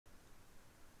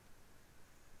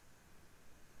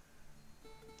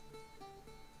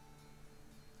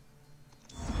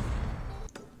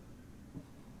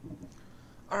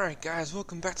Alright guys,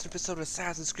 welcome back to the episode of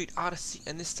Assassin's Creed Odyssey,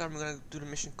 and this time we're going to do the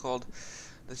mission called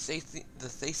the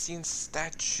Thassian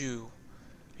statue.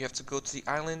 You have to go to the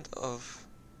island of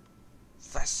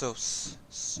Thassos.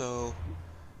 So,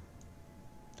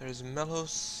 there's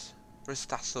Melos versus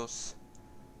Thassos.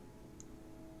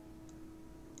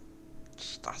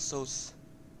 Thassos.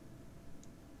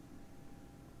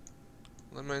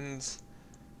 Lemons.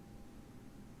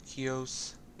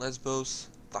 Chios. Lesbos.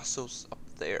 Thassos up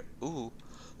there. Ooh.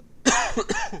 We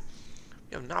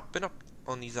have not been up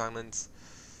on these islands.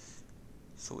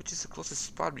 So which is the closest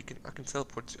spot I can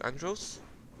teleport to? Andros?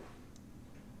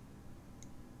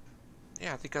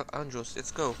 Yeah, I think Andros.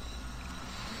 Let's go.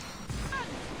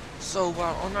 So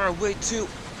while on our way to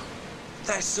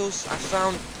Thassos, I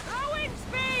found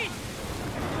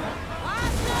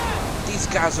these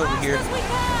guys over here.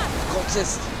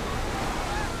 Cultist.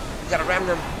 We gotta ram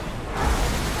them.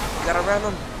 We gotta ram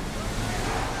them.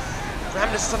 Ram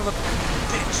this son of a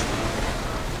bitch.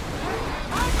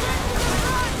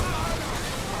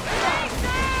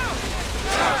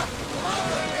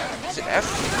 Is it F?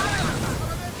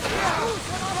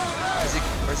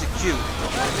 Or is it Q?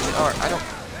 Is it R? I don't...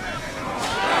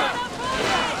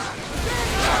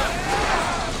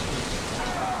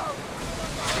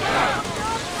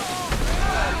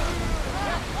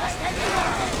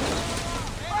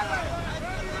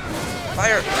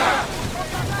 Fire!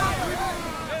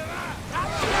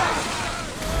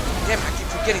 Damn, I keep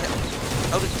forgetting that.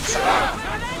 Oh,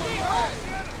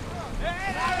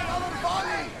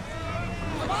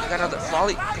 I got another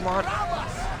volley. Come on. No,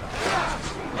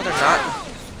 they're not.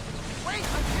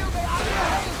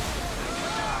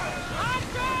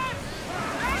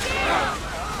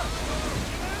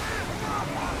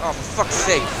 Oh, for fuck's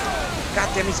sake. God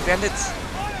damn these bandits.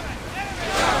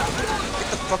 Get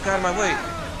the fuck out of my way.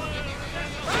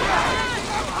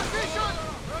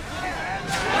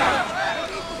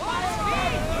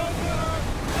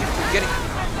 Getting.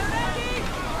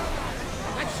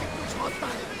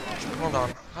 Hold on.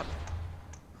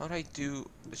 How do I do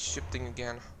the ship thing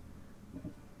again?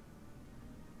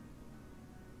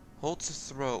 Hold to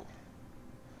throw.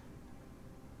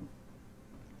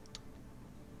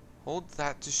 Hold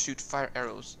that to shoot fire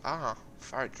arrows. Ah,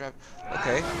 fire trap.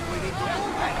 Okay.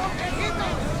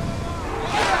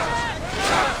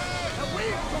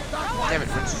 Damn it,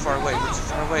 we're too far away. We're too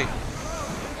far away.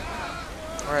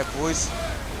 Alright, boys.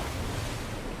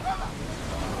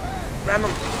 Ram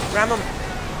him! Ram him!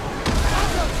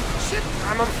 Shit!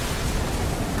 Ram him!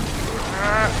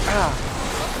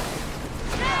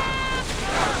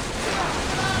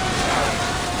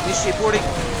 Initiate boarding!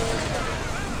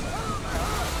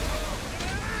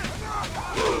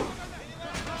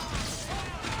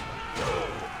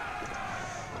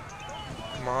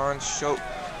 Come on, show!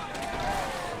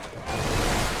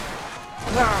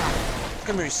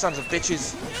 Come here, you sons of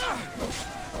bitches!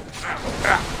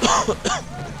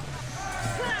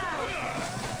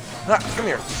 Come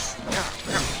here.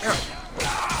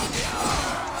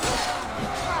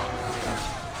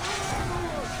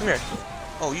 Come here.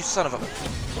 Oh, you son of a...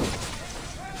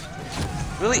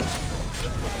 Really? You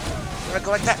wanna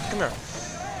go like that? Come here.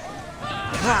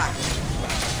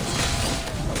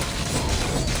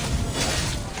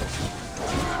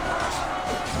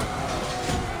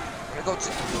 I'm gonna go to...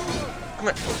 Come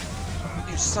here.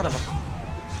 You son of a...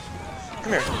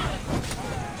 Come here.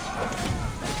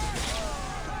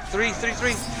 3.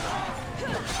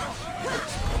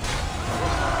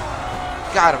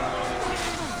 Got him.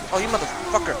 Oh, you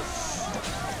motherfucker.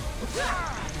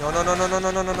 No. No.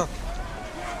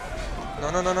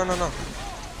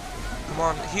 Come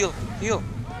on, heal.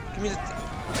 Give me the...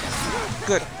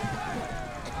 Good.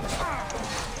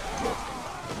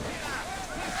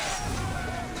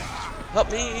 Help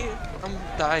me. I'm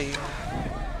dying.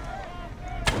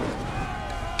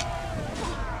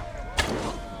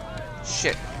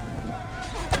 Shit.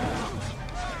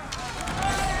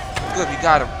 Good, we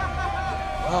got him.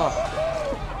 Oh.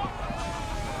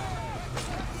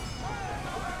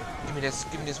 Give me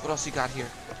this. What else you got here?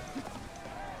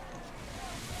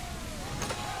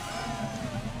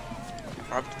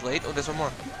 Barbed blade? Oh, there's one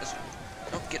more.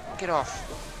 No, get off.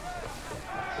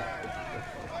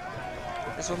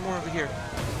 There's one more over here.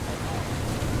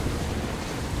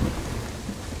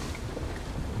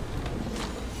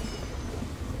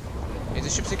 Is the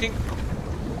ship sinking?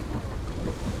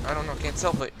 I don't know, can't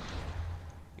tell, but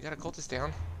you got a cultist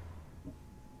down.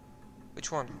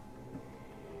 Which one?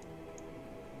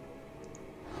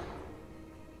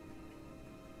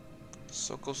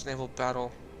 So close naval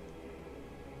battle.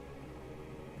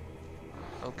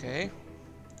 Okay.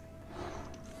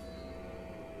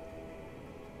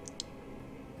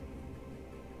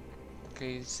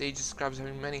 Okay, Sage describes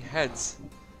having many heads.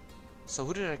 So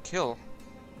who did I kill?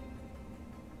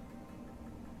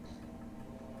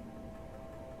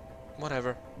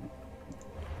 Whatever.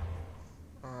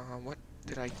 What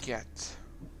did I get?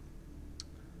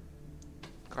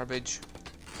 Garbage.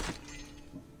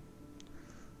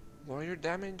 Warrior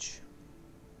damage?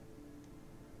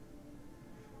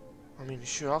 I mean,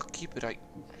 sure, I'll keep it.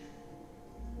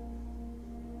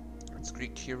 It's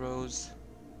Greek heroes.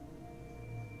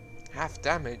 Half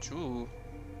damage, ooh.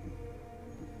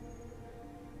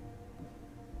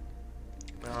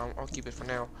 I'll keep it for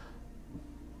now.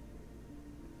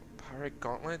 Pirate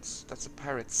gauntlets? That's a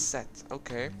pirate set,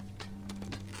 okay.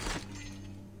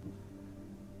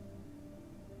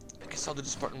 I guess I'll do the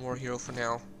Spartan War Hero for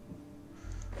now.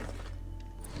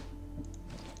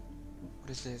 What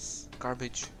is this?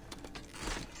 Garbage.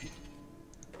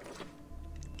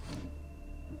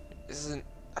 This isn't...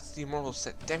 That's the Immortal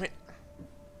set, damn it!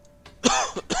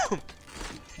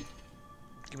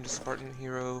 Give me the Spartan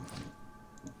Hero.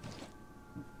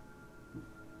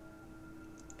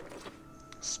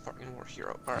 Spartan War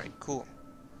Hero. Alright, cool.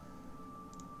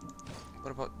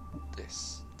 What about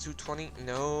this? 220?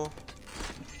 No.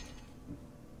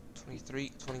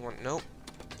 23, 21, no.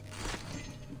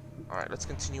 Alright, let's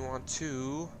continue on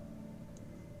to...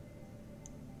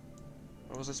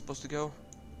 Where was I supposed to go?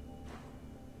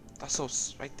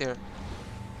 Thassos, right there.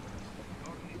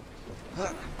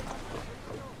 Huh.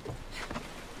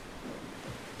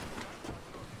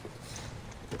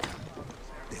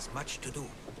 There's much to do,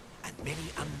 and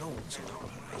many unknowns on our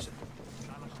horizon.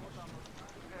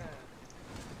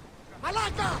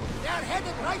 Malaka! They are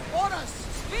headed right for us!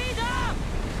 Speed up!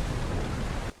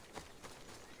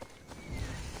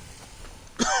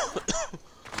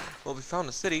 Well, we found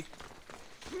the city.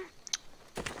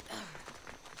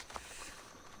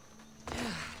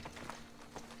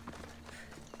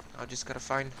 I just gotta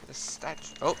find the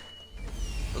statue. Oh!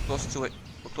 We're close to it.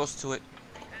 We're close to it.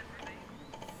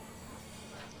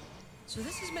 So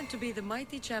this is meant to be the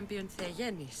mighty champion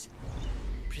Thassian,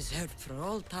 preserved for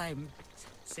all time,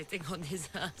 sitting on his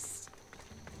ass.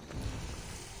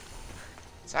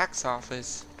 Tax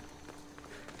office.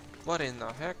 What in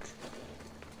the heck?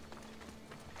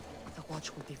 The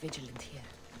watch will be vigilant here.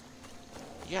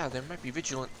 Yeah, there might be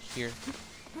vigilant here.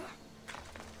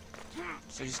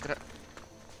 So you just gotta...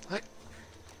 What?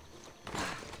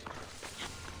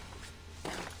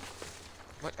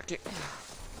 What? I can't...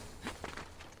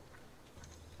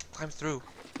 Climb through.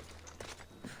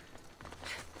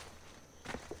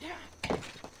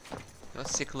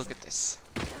 Let's take a look at this.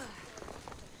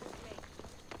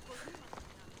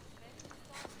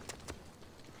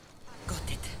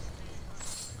 Got it.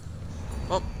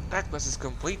 Well, that quest is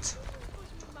complete.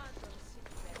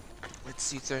 Let's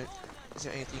see, is there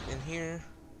anything in here?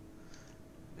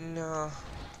 No,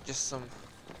 just some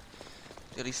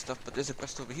daily stuff, but there's a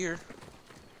quest over here.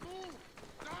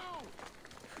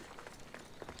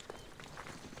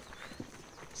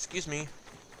 Excuse me.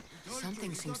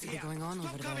 Something seems to be going on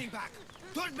over there.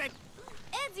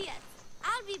 Idiot!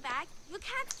 I'll be back. You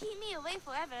can't keep me away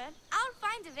forever. I'll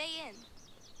find a way in.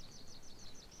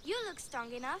 You look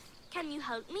strong enough. Can you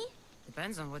help me?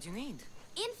 Depends on what you need.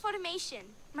 Information.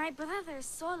 My brother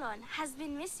Solon has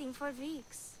been missing for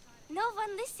weeks. No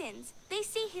one listens. They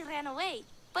say he ran away.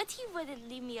 But he wouldn't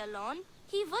leave me alone.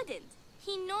 He wouldn't.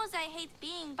 He knows I hate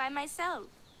being by myself.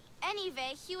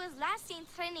 Anyway, he was last seen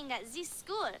training at this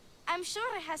school. I'm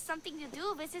sure it has something to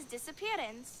do with his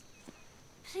disappearance.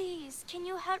 Please, can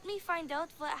you help me find out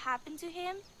what happened to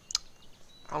him?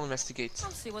 I'll investigate.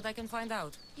 I'll see what I can find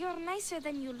out. You're nicer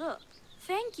than you look.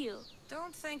 Thank you.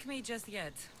 Don't thank me just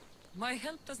yet. My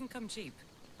help doesn't come cheap.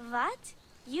 What?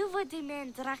 You would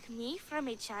demand drachmi from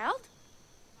a child?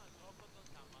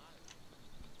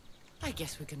 I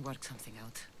guess we can work something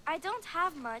out. I don't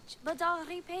have much, but I'll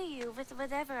repay you with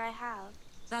whatever I have.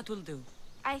 That will do.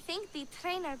 I think the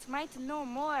trainers might know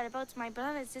more about my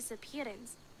brother's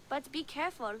disappearance. But be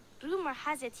careful. Rumor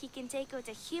has it he can take out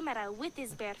a Chimera with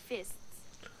his bare fists.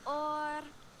 Or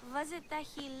was it that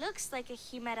he looks like a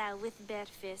Chimera with bare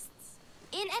fists?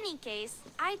 In any case,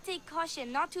 I'd take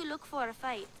caution not to look for a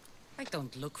fight. I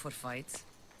don't look for fights.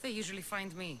 They usually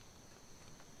find me.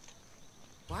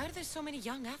 Why are there so many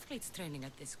young athletes training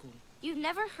at this school? You've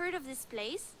never heard of this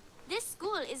place? This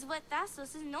school is what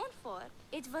Thassos is known for.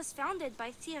 It was founded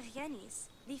by Thassian,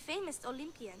 the famous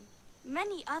Olympian.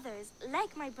 Many others,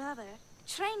 like my brother,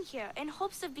 train here in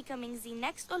hopes of becoming the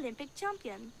next Olympic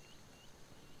champion.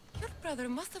 Your brother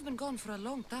must have been gone for a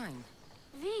long time.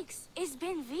 Weeks. It's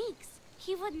been weeks.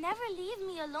 He would never leave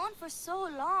me alone for so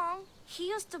long. He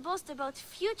used to boast about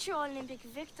future Olympic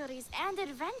victories and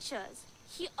adventures.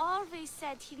 He always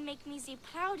said he'd make me the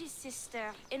proudest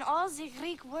sister in all the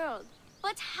Greek world.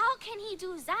 But how can he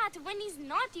do that when he's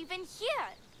not even here?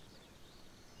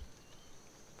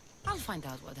 I'll find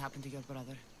out what happened to your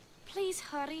brother. Please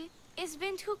hurry. It's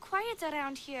been too quiet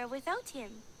around here without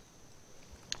him.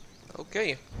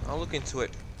 Okay, I'll look into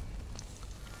it.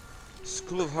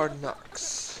 School of Hard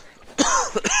Knocks.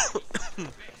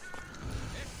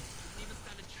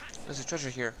 There's a treasure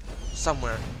here.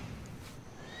 Somewhere.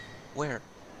 Where?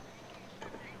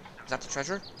 Is that the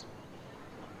treasure?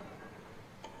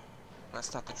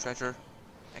 That's not the treasure.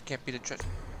 That can't be the treasure.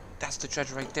 That's the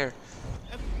treasure right there.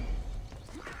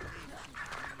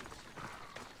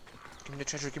 Give me the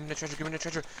treasure, give me the treasure, give me the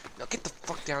treasure. Now get the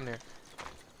fuck down there.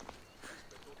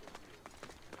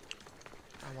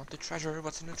 I want the treasure.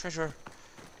 What's in the treasure?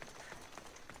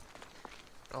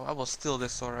 Oh, I will steal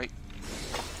this, alright.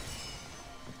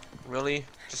 Really?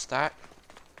 Just that?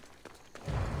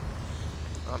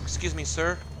 Excuse me,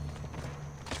 sir.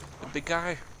 The big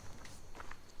guy.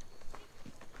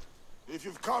 If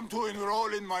you've come to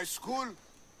enroll in my school,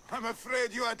 I'm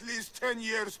afraid you're at least 10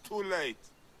 years too late.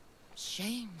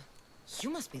 Shame. You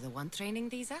must be the one training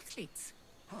these athletes.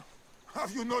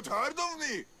 Have you not heard of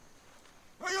me?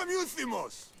 I am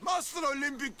Euthymos, Master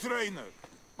Olympic Trainer.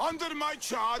 Under my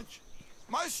charge,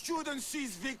 my students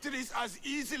seize victories as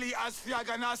easily as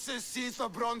Theaganasses sees the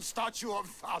bronze statue of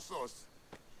Thassos.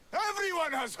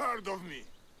 Everyone has heard of me.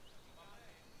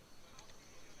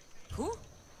 Who?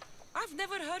 I've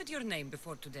never heard your name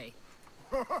before today.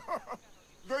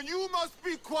 Then you must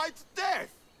be quite deaf.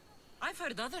 I've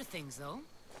heard other things, though.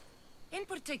 In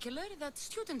particular, that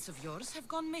students of yours have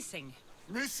gone missing.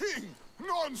 Missing?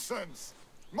 Nonsense!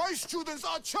 My students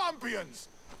are champions!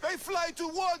 They fly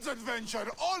towards adventure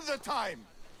all the time!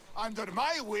 Under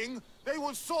my wing, they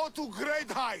will soar to great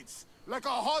heights, like a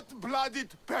hot-blooded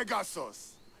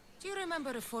Pegasus. Do you remember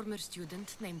a former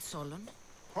student named Solon?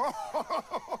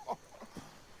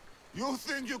 You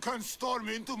think you can storm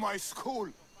into my school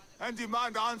and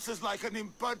demand answers like an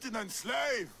impertinent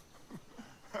slave?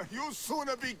 You'll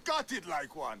sooner be gutted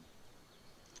like one.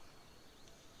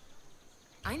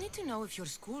 I need to know if your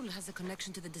school has a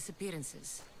connection to the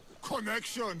disappearances.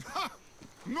 Connection?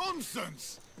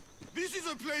 Nonsense! This is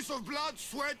a place of blood,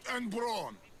 sweat, and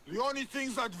brawn. The only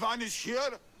things that vanish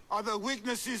here are the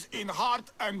weaknesses in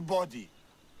heart and body.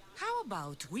 How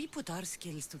about we put our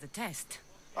skills to the test?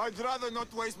 I'd rather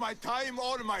not waste my time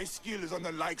or my skills on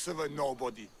the likes of a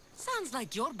nobody. Sounds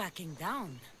like you're backing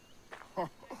down.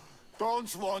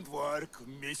 Don't want work,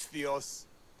 Misthios.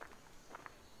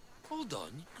 Hold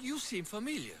on, you seem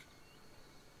familiar.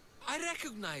 I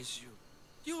recognize you.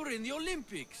 You're in the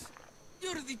Olympics.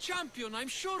 You're the champion, I'm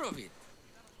sure of it.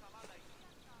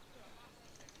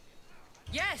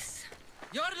 Yes!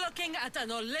 You're looking at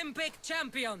an Olympic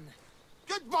champion!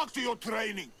 Get back to your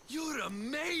training! You're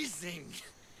amazing!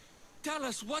 Tell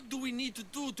us, what do we need to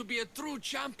do to be a true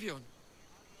champion?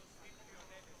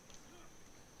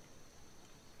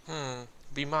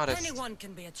 Be modest. Anyone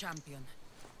can be a champion.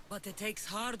 But it takes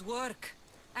hard work.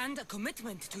 And a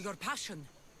commitment to your passion.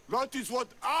 That is what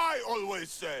I always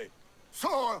say.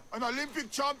 So, an Olympic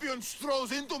champion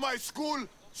strolls into my school,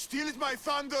 steals my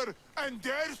thunder, and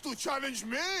dares to challenge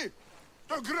me?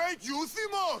 The great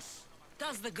Euthymos!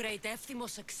 Does the great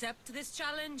Euthymos accept this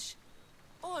challenge?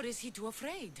 Or is he too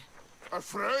afraid?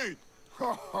 Afraid?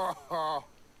 Ha ha ha!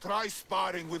 Try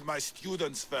sparring with my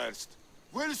students first.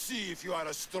 We'll see if you are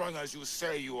as strong as you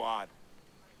say you are.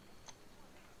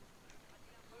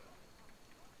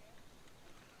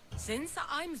 Since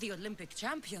I'm the Olympic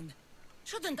champion,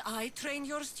 shouldn't I train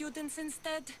your students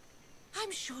instead?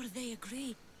 I'm sure they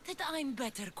agree that I'm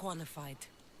better qualified.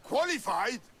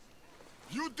 Qualified?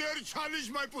 You dare challenge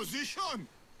my position?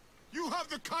 You have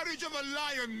the courage of a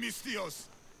lion, Misthios.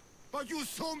 But you'll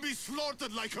soon be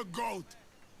slaughtered like a goat.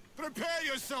 Prepare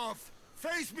yourself.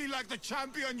 Face me like the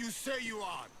champion you say you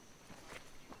are.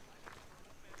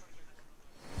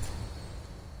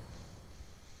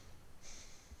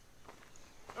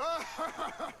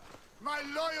 My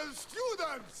loyal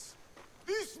students!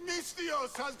 This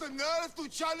Misthios has the nerve to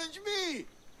challenge me!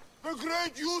 The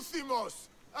great Euthymos!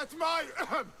 At my...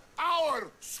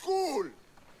 our school!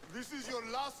 This is your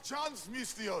last chance,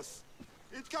 Misthios.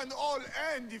 It can all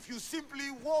end if you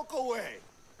simply walk away.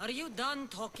 Are you done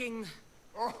talking?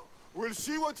 Oh, we'll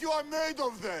see what you are made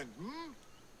of then, hmm?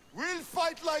 We'll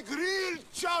fight like real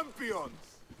champions!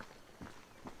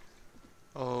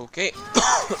 Okay.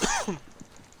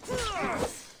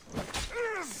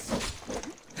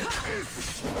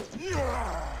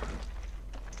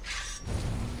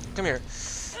 Come here.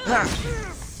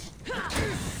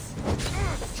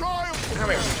 Triumph! Come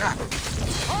here. Ah.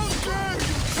 How dare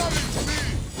you challenge me?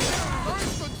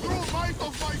 Curse the true might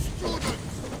of my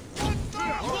students! Don't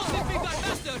defeat our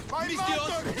master, My Mistios!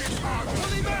 master is hard!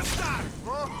 Holy master!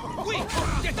 Quick!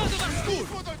 Get out of our school!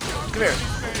 For the champion Come here. is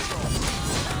made of.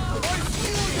 My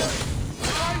students!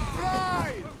 My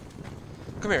pride!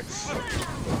 Come here.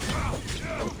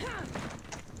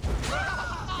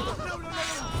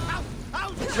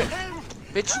 Come here.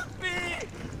 Bitch.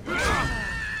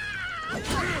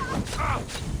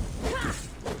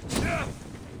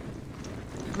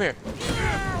 Come here.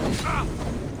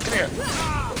 Come here.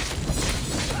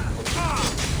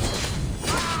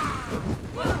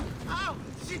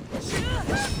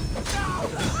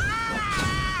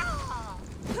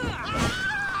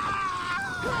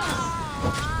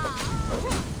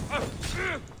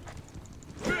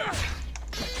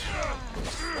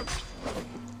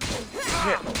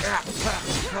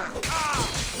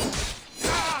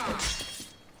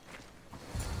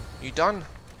 You done?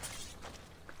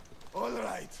 All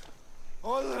right.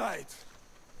 All right.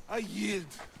 I yield.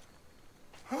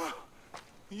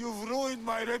 You've ruined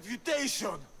my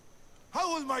reputation.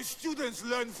 How will my students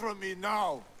learn from me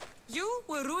now? You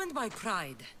were ruined by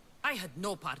pride. I had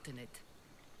no part in it.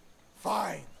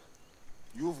 Fine.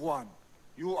 You've won.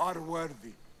 You are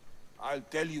worthy. I'll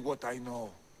tell you what I know.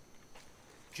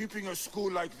 Keeping a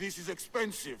school like this is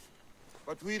expensive,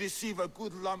 but we receive a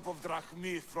good lump of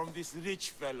drachmi from this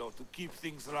rich fellow to keep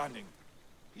things running.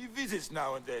 He visits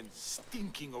now and then,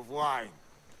 stinking of wine,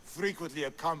 frequently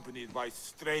accompanied by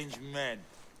strange men.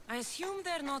 I assume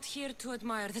they're not here to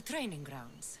admire the training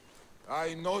grounds.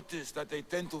 I noticed that they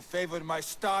tend to favor my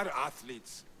star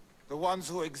athletes, the ones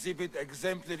who exhibit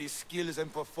exemplary skills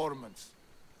and performance.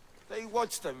 They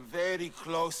watch them very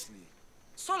closely.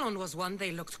 Solon was one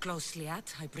they looked closely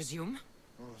at, I presume.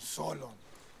 Oh, Solon.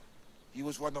 He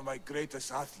was one of my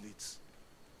greatest athletes.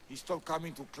 He stopped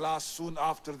coming to class soon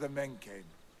after the men came.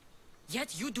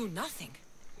 Yet you do nothing.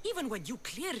 Even when you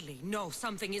clearly know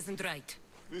something isn't right.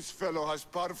 This fellow has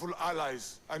powerful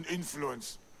allies and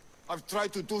influence. I've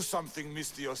tried to do something,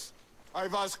 Mistios.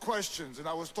 I've asked questions and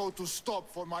I was told to stop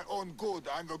for my own good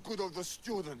and the good of the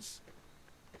students.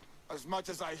 As much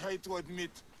as I hate to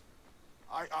admit,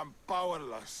 I am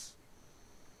powerless.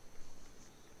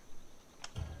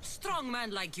 Strong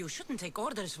man like you shouldn't take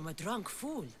orders from a drunk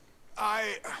fool.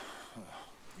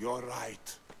 You're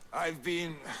right. I've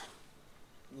been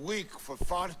weak for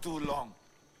far too long.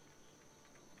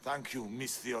 Thank you,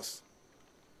 Mistios.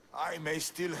 I may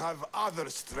still have other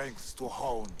strengths to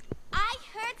hone. I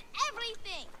heard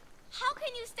everything. How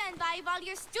can you stand by while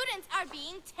your students are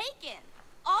being taken?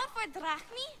 All for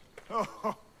drachmi?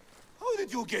 How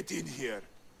did you get in here?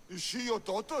 Is she your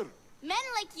daughter? Men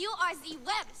like you are the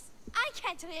worst. I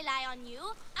can't rely on you.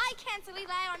 I can't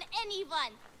rely on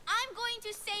anyone. I'm going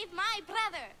to save my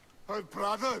brother. Her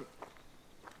brother?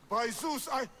 By Zeus,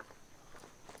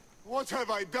 what have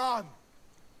I done?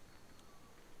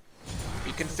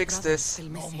 You can fix this.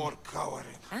 No more cowering.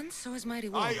 And so is my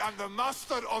reward. I am the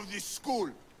master of this school.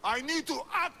 I need to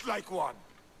act like one.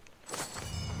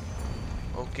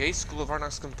 Okay, School of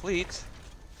Arnox complete.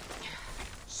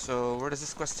 So, where does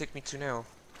this quest take me to now?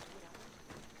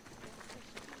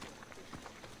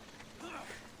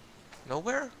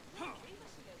 Nowhere?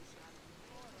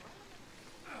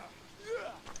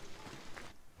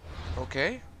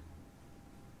 Okay.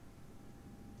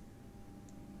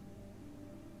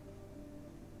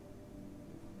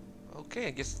 Okay,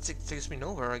 I guess it takes me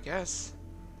nowhere, I guess.